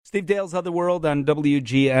Steve Dale's Other World on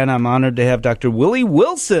WGN. I'm honored to have Dr. Willie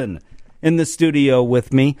Wilson in the studio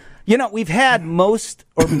with me. You know, we've had most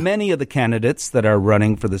or many of the candidates that are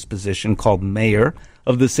running for this position called mayor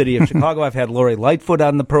of the city of Chicago. I've had Lori Lightfoot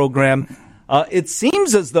on the program. It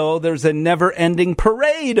seems as though there's a never-ending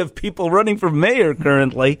parade of people running for mayor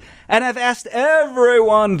currently. And I've asked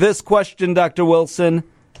everyone this question, Dr. Wilson.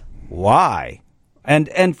 Why?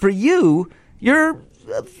 And for you, you're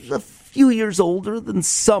a few years older than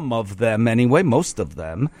some of them anyway, most of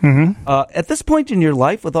them. Mm-hmm. At this point in your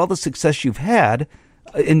life, with all the success you've had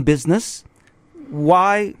in business,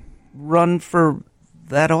 why run for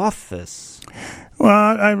that office? Well,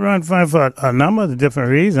 I run for a number of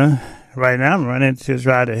different reasons. Right now, I'm running to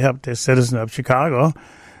try to help the citizens of Chicago.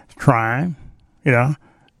 Crime,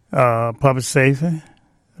 public safety,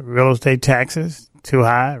 real estate taxes too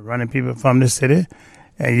high, running people from the city.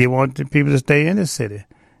 And you want the people to stay in the city.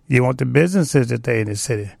 You want the businesses to stay in the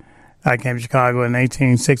city. I came to Chicago in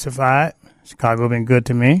 1965. Chicago been good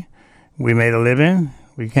to me. We made a living.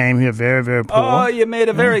 We came here very, very poor. Oh, you made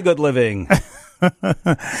a very good living.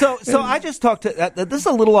 So I just talked to, this is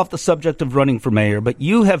a little off the subject of running for mayor, but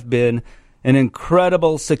you have been an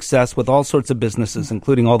incredible success with all sorts of businesses,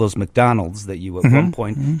 including all those McDonald's that you at one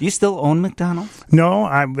point. Mm-hmm. Do you still own McDonald's? No,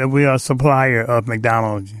 we are a supplier of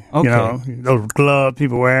McDonald's. Okay. Those gloves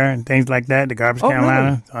people wear and things like that, the garbage can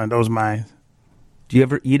liner, those mine. Do you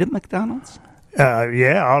ever eat at McDonald's?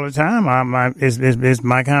 Yeah, all the time. It's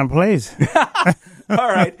my kind of place. All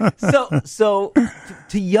right. So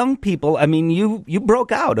to young people, I mean, you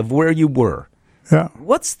broke out of where you were. Yeah.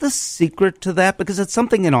 What's the secret to that? Because it's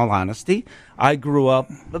something, in all honesty, I grew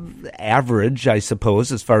up average, I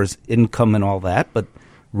suppose, as far as income and all that, but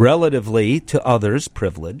relatively to others,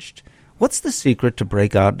 privileged. What's the secret to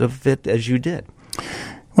break out of it as you did?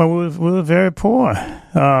 Well, we were very poor.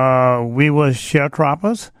 We were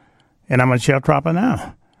sharecroppers, and I'm a sharecropper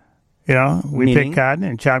now. We pick cotton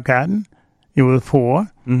and chop cotton. It was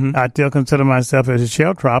poor. Mm-hmm. I still consider myself as a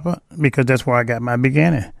sharecropper because that's where I got my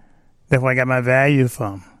beginning. That's where I got my value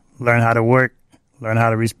from. Learn how to work, learn how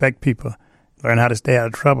to respect people, learn how to stay out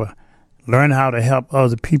of trouble, learn how to help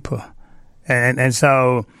other people. And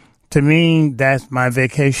so, to me, that's my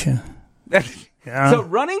vacation. So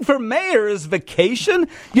running for mayor is vacation?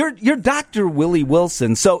 You're Dr. Willie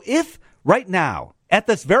Wilson. So if right now, at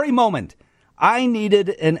this very moment, I needed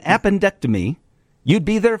an appendectomy, you'd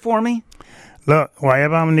be there for me? Look,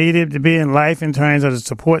 whatever I'm needed to be in life in terms of to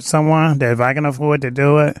support someone, that if I can afford to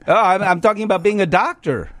do it. Oh, I'm talking about being a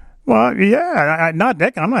doctor. Well, yeah, I'm not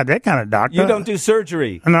that kind of doctor. You don't do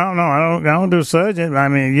surgery? No, I don't do surgery. I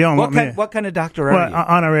mean, you don't want me. What kind of doctor are you?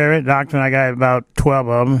 Honorary doctor. I got about 12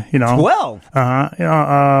 of them.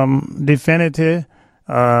 12? Definitive.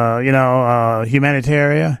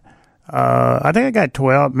 Humanitarian. I think I got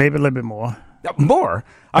 12, maybe a little bit more. More?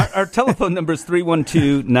 Our telephone number is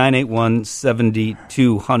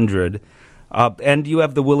 312-981-7200. And you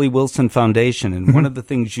have the Willie Wilson Foundation. And one of the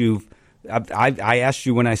things I asked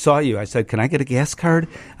you when I saw you, I said, can I get a gas card?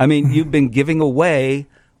 I mean, you've been giving away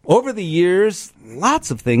over the years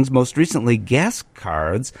lots of things, most recently gas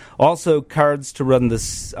cards, also cards to run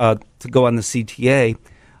this, to go on the CTA.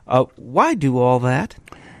 Why do all that?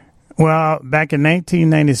 Well, back in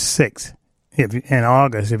 1996, in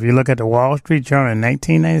August, if you look at the Wall Street Journal in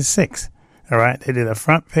 1996, all right, they did a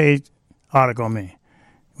front page article on me.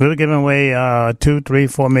 We were giving away $2, $3,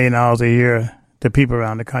 $4 million a year to people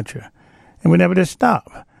around the country, and we never did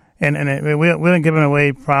stop. And we've been giving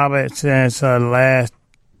away probably since the last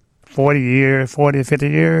 40 years, 40 50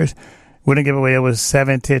 years. We didn't give away over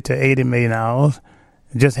 70 to $80 million.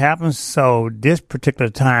 It just happens so this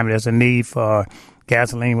particular time there's a need for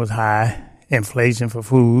gasoline was high, inflation for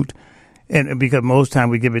food. And because most time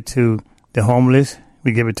we give it to the homeless,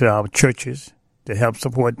 we give it to our churches to help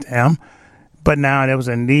support them. But now there was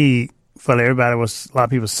a need for everybody. A lot of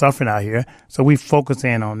people suffering out here, so we focus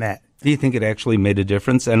in on that. Do you think it actually made a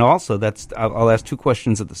difference? And also, I'll ask two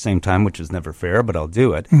questions at the same time, which is never fair, but I'll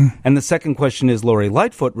do it. Mm. And the second question is, Lori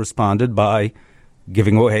Lightfoot responded by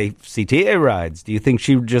giving away CTA rides. Do you think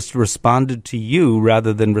she just responded to you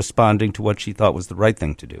rather than responding to what she thought was the right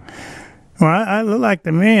thing to do? Well, I look like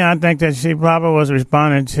to me, I think that she probably was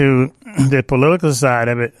responding to the political side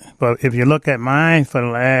of it. But if you look at mine for the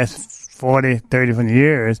last 40, 30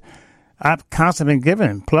 years, I've constantly been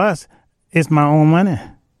giving. Plus, it's my own money.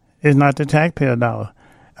 It's not the taxpayer dollar.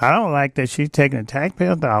 I don't like that she's taking the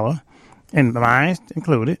taxpayer dollar, and mine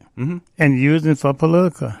included, mm-hmm. and using it for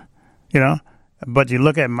political, But you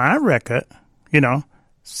look at my record,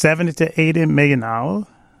 70 to $80 million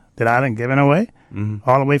that I done given away, mm-hmm.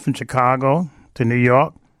 all the way from Chicago to New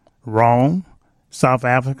York, Rome, South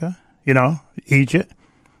Africa, Egypt.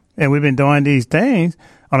 And we've been doing these things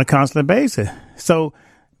on a constant basis. So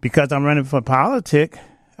because I'm running for politics,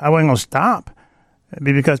 I wasn't going to stop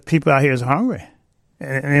because people out here is hungry.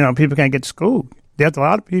 And people can't get to school. There's a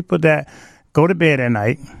lot of people that go to bed at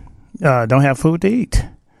night, don't have food to eat.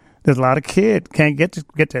 There's a lot of kids can't get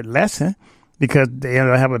their lesson because they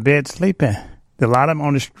don't have a bed to sleep in. There's a lot of them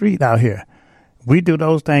on the street out here. We do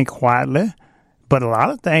those things quietly, but a lot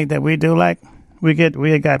of things that we do, like we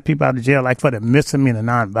got people out of jail, like for the misdemeanor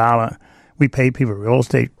nonviolent. We pay people real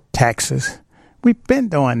estate taxes. We've been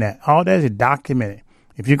doing that. All that is documented.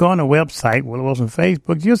 If you go on the website, Willie Wilson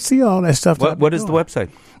Facebook, you'll see all that stuff. What is the website?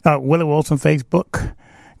 Willie Wilson Facebook.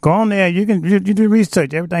 Go on there. You do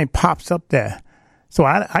research. Everything pops up there. So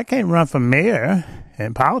I can't run for mayor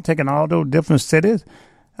and politics in all those different cities.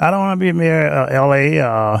 I don't want to be mayor of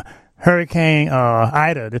L.A. Hurricane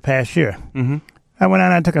Ida this past year. Mm-hmm. I went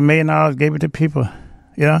out and I took $1 million, gave it to people.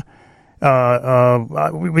 You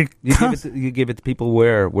gave it to people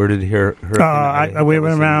where? Where did we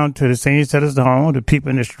went around to the senior citizens' home, the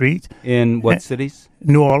people in the streets. In what cities?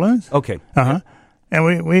 New Orleans. Okay. Uh-huh. And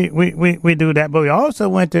we do that. But we also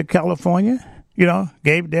went to California,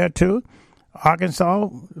 gave there too. Arkansas,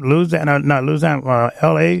 Louisiana,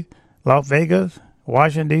 L.A., Las Vegas,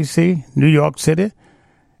 Washington, D.C., New York City.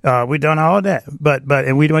 We done all that.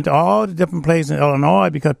 And we went to all the different places in Illinois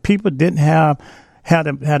because people didn't have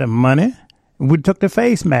the money. We took the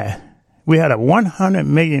face mask. We had a 100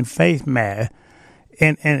 million face mask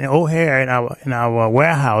in O'Hare in our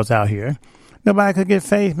warehouse out here. Nobody could get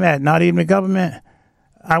face masks, not even the government.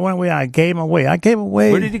 I went away. I gave them away.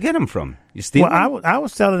 Where did you get them from? You steal them? Well, I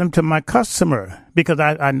was selling them to my customer because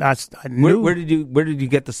I knew. Where did you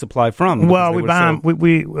get the supply from? Well, we buy them.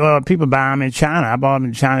 People buy them in China. I bought them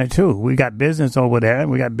in China too. We got business over there.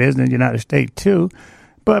 We got business in the United States too.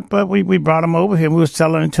 But we brought them over here. And we were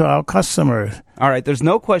selling them to our customers. All right. There's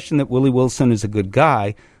no question that Willie Wilson is a good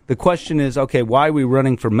guy. The question is, okay, why are we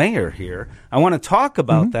running for mayor here? I want to talk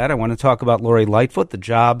about that. I want to talk about Lori Lightfoot, the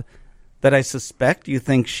job that I suspect you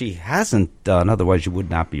think she hasn't done. Otherwise, you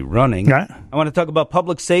would not be running. Right. I want to talk about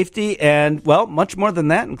public safety and, well, much more than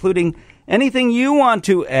that, including anything you want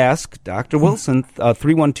to ask Dr. Wilson,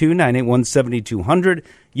 312-981-7200.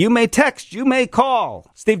 You may text, you may call.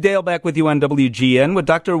 Steve Dale back with you on WGN with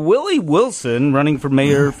Dr. Willie Wilson running for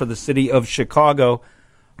mayor for the city of Chicago.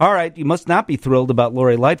 All right, you must not be thrilled about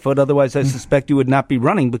Lori Lightfoot. Otherwise, I suspect you would not be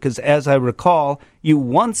running because, as I recall, you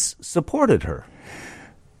once supported her.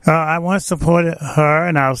 I once supported her,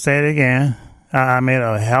 and I'll say it again. I made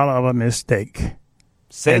a hell of a mistake.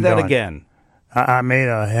 Say that again. I made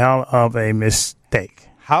a hell of a mistake.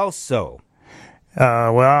 How so?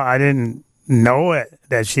 Well, I didn't know it,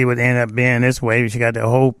 that she would end up being this way. She got the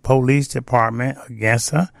whole police department against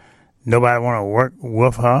her. Nobody want to work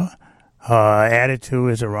with her. Her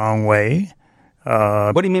attitude is the wrong way.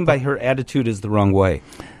 What do you mean by her attitude is the wrong way?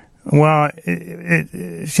 Well,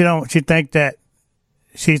 she think that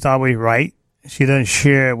she's always right. She doesn't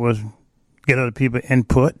share get other people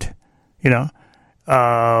input. If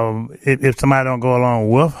somebody don't go along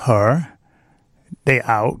with her, they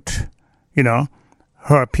out.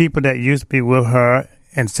 Her people that used to be with her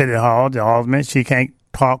in City Hall, the aldermen, she can't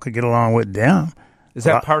talk or get along with them. Is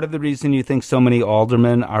that part of the reason you think so many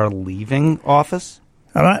aldermen are leaving office?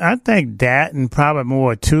 I think that, and probably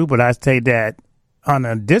more too. But I say that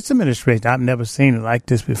under this administration, I've never seen it like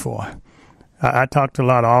this before. I talked to a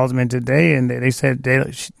lot of aldermen today, and they said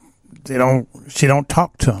she don't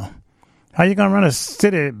talk to them. How you gonna run a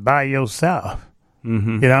city by yourself?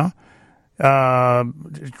 Mm-hmm.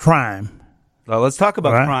 Crime. Well, let's talk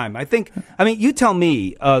about crime. You tell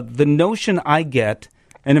me. The notion I get,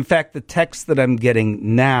 and in fact, the text that I'm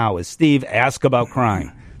getting now is, Steve, ask about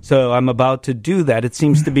crime. So I'm about to do that. It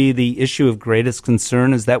seems to be the issue of greatest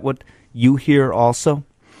concern. Is that what you hear also?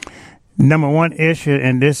 Number one issue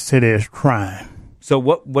in this city is crime. So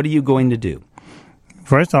what are you going to do?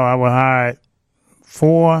 First of all, I will hire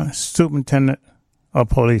 4 superintendent of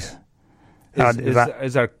police. Is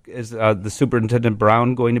the Superintendent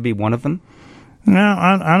Brown going to be one of them? No,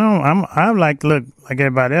 I don't. I like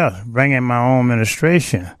everybody else, bring in my own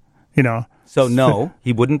administration. So no,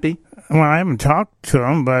 he wouldn't be. Well, I haven't talked to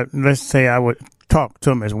him, but let's say I would talk to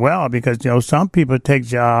him as well because some people take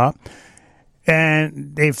jobs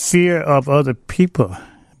and they fear of other people,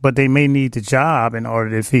 but they may need the job in order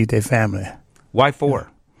to feed their family. Why 4?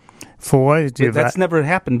 4 is that's never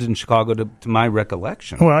happened in Chicago to my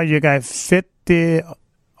recollection. Well, you got 50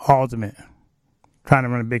 aldermen trying to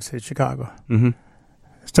run a big city, Chicago. Mm-hmm.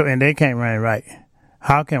 So, and they can't run it right.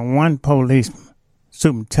 How can one police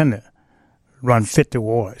superintendent run 50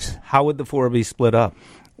 wards. How would the four be split up?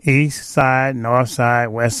 East side, north side,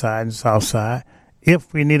 west side, and south side.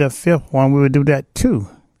 If we need a fifth one, we would do that too.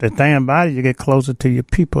 The thing about it, you get closer to your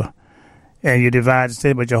people, and you divide the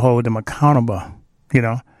city, but you hold them accountable,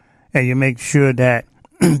 and you make sure that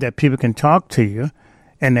that people can talk to you,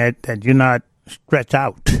 and that you're not stretched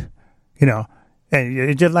out, and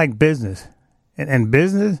it's just like business. And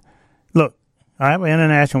business, look, I have an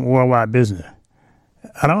international worldwide business.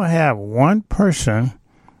 I don't have one person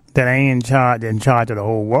that ain't in charge of the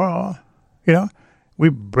whole world. We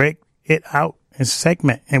break it out in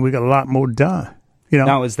segment, and we got a lot more done.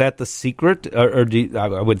 Now, is that the secret, or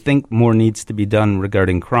I would think more needs to be done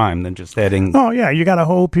regarding crime than just adding? Oh yeah, you got to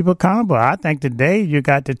hold people accountable. I think today you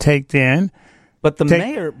got to take in. But the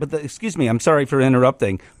mayor, excuse me, I'm sorry for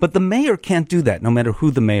interrupting, but the mayor can't do that, no matter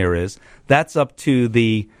who the mayor is. That's up to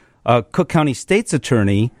the Cook County State's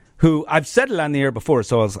attorney, who I've said it on the air before,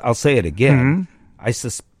 so I'll say it again. Mm-hmm.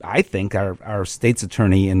 I think our state's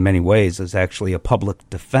attorney in many ways is actually a public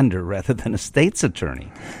defender rather than a state's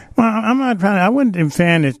attorney. Well, I wouldn't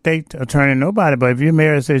defend the state attorney nobody, but if you're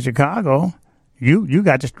mayor of Chicago, you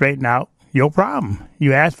got to straighten out your problem.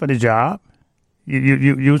 You asked for the job.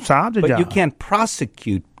 You solved the job. But you can't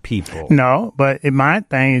prosecute people. No, but my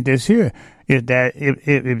thing is this here, is that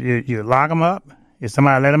if you lock them up, if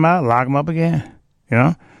somebody let them out, lock them up again.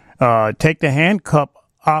 Take the handcuff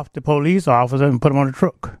off the police officer and put them on the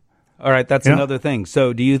truck. All right, that's another thing.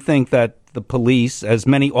 So do you think that the police, as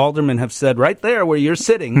many aldermen have said right there where you're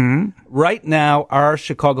sitting, right now our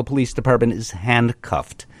Chicago Police Department is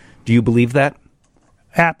handcuffed. Do you believe that?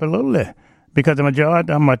 Absolutely. Because the majority of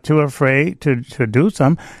them are too afraid to do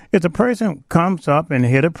something. If the person comes up and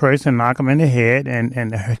hit a person, knock them in the head,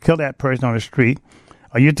 and kill that person on the street,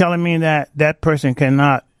 are you telling me that person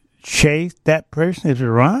cannot chase that person if they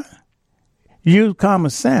run? Use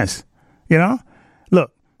common sense,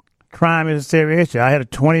 Look, crime is a serious issue. I had a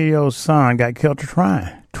 20-year-old son got killed to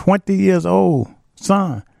crime. 20 years old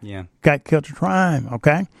son got killed to crime,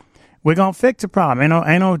 okay? We're going to fix the problem.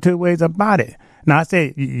 Ain't no two ways about it. Now, I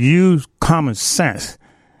say use common sense.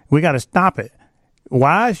 We got to stop it.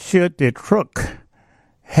 Why should the truck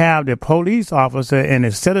have the police officer and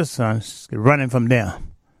the citizens running from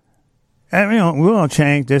them? And, we're going to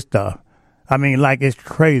change this stuff. Like it's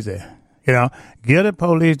crazy. Give the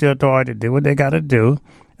police the authority to do what they got to do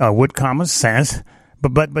with common sense.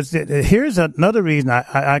 But here's another reason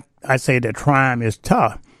I say that crime is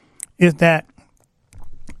tough, is that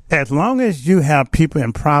as long as you have people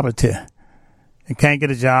in poverty and can't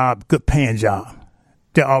get a job, good paying job,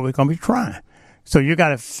 they're always going to be trying. So you got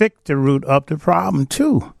to fix the root of the problem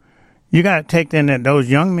too. You got to take in those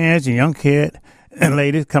young men and young kids and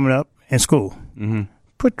ladies coming up in school. Mm-hmm.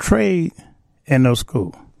 Put trade in those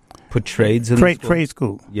schools. Put trades in the school? Trade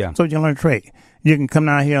school. Yeah. So you learn trade. You can come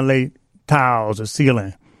down here and lay tiles or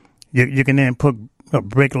ceiling. You can then put a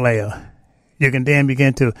bricklayer. You can then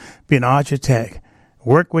begin to be an architect.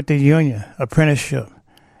 Work with the union, apprenticeship,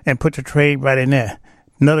 and put your trade right in there.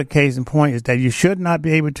 Another case in point is that you should not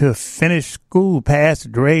be able to finish school, pass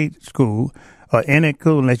grade school, or any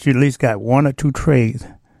school unless you at least got one or two trades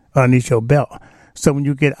underneath your belt. So when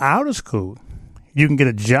you get out of school, you can get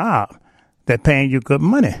a job that's paying you good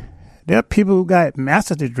money. There are people who got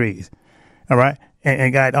master's degrees, all right,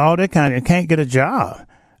 and got all that kind of, and can't get a job.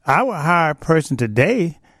 I would hire a person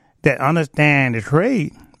today that understands the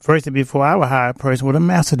trade first and before I would hire a person with a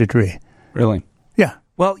master's degree. Really? Yeah.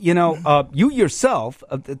 Well, you yourself,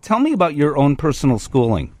 tell me about your own personal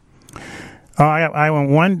schooling. I went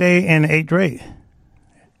one day in the 8th grade.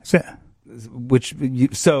 So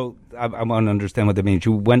I want to understand what that means.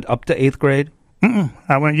 You went up to 8th grade?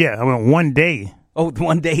 I went one day. Oh,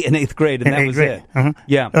 one day in 8th grade, and that was it. Uh-huh.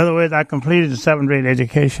 Yeah. In other words, I completed the 7th grade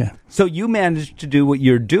education. So you managed to do what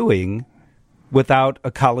you're doing without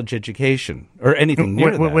a college education or anything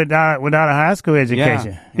near that. Without a high school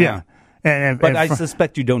education. Yeah. But I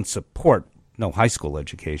suspect you don't support no high school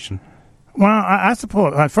education. Well, I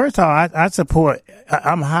support. First of all, I support.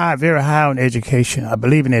 I'm very high on education. I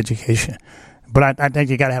believe in education, but I think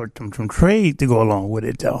you got to have some trade to go along with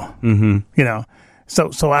it, though. Mm-hmm.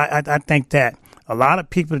 So I think that a lot of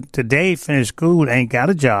people today finish school ain't got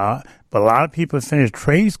a job, but a lot of people finish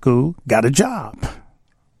trade school got a job.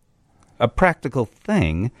 A practical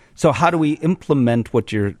thing. So how do we implement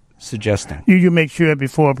what you're suggesting? You make sure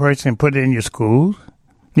before a person put it in your schools,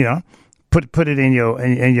 put it in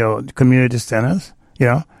your community centers,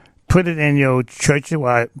 put it in your churches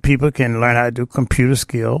where people can learn how to do computer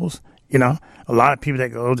skills. A lot of people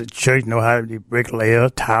that go to church know how to be bricklayer,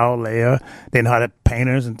 tile layer, they know how to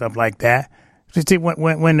painters and stuff like that. See,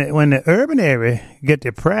 when the urban area get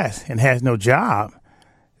depressed and has no job,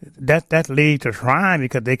 that leads to crime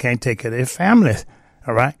because they can't take care of their families.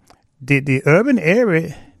 All right, the urban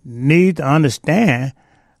area needs to understand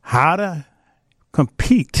how to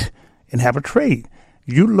compete and have a trade.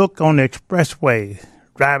 You look on the expressways,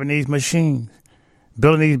 driving these machines,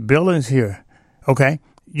 building these buildings here. Okay,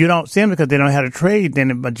 you don't see them because they don't have a trade. Then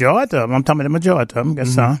the majority of them, I'm talking about the majority of them, got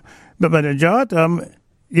some, but the majority of them.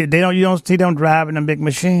 You don't see them driving them big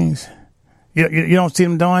machines. You don't see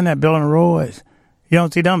them doing that, building roads. You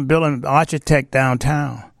don't see them building architect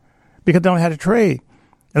downtown because they don't have a trade.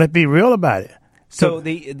 And let's be real about it. So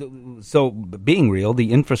being real,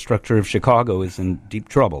 the infrastructure of Chicago is in deep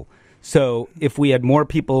trouble. So if we had more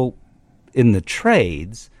people in the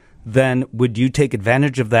trades, then would you take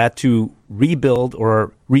advantage of that to rebuild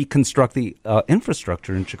or reconstruct the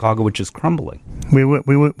infrastructure in Chicago, which is crumbling? We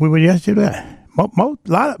would yes do that.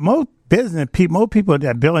 Most business people, most people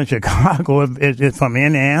that build in Chicago is from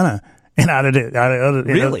Indiana and out of other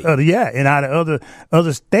really, and out of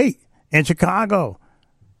other state in Chicago.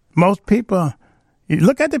 Most people, you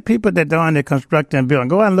look at the people that doing the construction and building.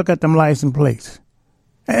 Go out and look at them license plates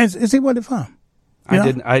and see where they're from.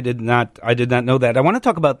 I did not know that. I want to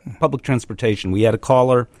talk about public transportation. We had a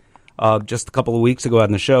caller just a couple of weeks ago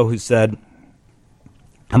on the show who said,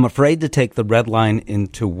 "I'm afraid to take the Red Line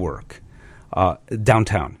into work."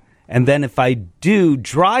 Downtown. And then if I do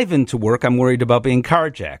drive into work, I'm worried about being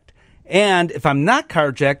carjacked. And if I'm not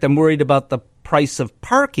carjacked, I'm worried about the price of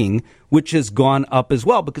parking, which has gone up as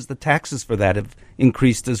well because the taxes for that have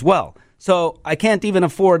increased as well. So I can't even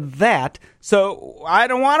afford that. So I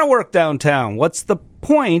don't want to work downtown. What's the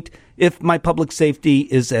point if my public safety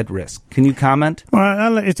is at risk? Can you comment?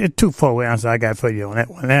 Well, it's a twofold answer I got for you on that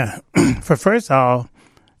one there. For first of all,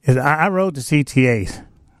 I rode the CTAs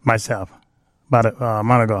myself. About a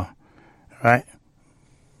month ago, right?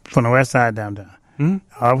 From the west side downtown.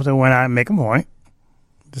 Mm-hmm. Also, when I make a point,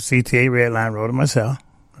 the CTA Red Line Road to myself,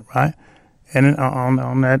 right? And then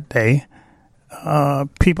on that day,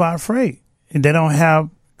 people are afraid. They don't have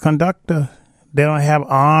conductor. They don't have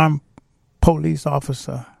armed police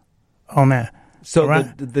officer on that. So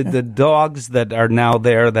right? the dogs that are now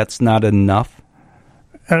there, that's not enough?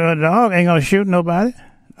 The dog ain't going to shoot nobody.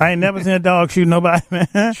 I ain't never seen a dog shoot nobody,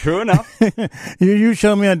 man. True enough. You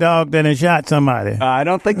show me a dog that has shot somebody. I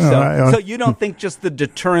don't think so. So you don't think just the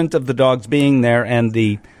deterrent of the dogs being there and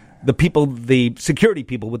the people, the security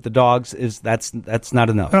people with the dogs that's not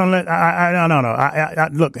enough? No.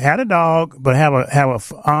 Look, had a dog, but have a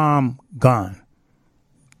armed gun.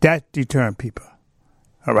 That's deterrent people.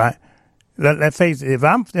 All right. Let's face it. If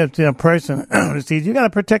I'm a person, see, you got to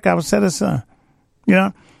protect our citizens. You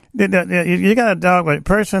know. You got a dog, but a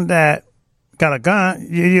person that got a gun,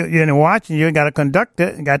 you're watching, you got a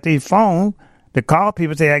conductor, got these phones to call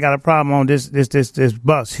people, say, I got a problem on this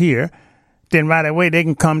bus here. Then right away, they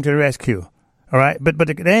can come to the rescue. All right. But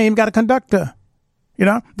they ain't even got a conductor. You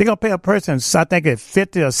know, they're going to pay a person, I think it's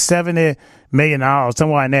 $50 or $70 million,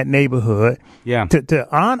 somewhere in that neighborhood. Yeah. To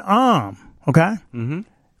unarm. Okay. Mm-hmm.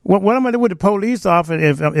 What am I going to do with the police officer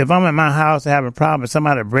if I'm at my house having a problem with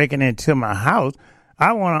somebody breaking into my house?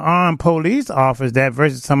 I want an armed police officer that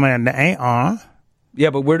versus somebody that ain't armed. Yeah,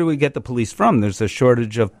 but where do we get the police from? There's a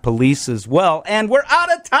shortage of police as well, and we're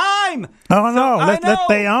out of time. Oh, no, let's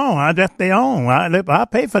stay on. Let's stay on. I'll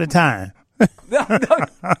pay for the time.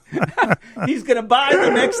 He's going to buy the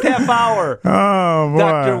next half hour. Oh, boy.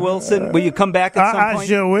 Dr. Wilson, will you come back at some point?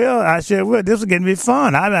 I sure will. This is going to be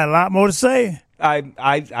fun. I've got a lot more to say.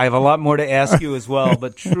 I have a lot more to ask you as well,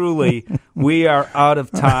 but truly, we are out of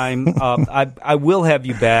time. I will have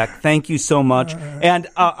you back. Thank you so much. And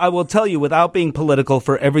I will tell you, without being political,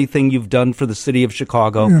 for everything you've done for the city of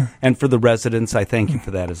Chicago and for the residents, I thank you for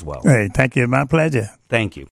that as well. Hey, thank you. My pleasure. Thank you.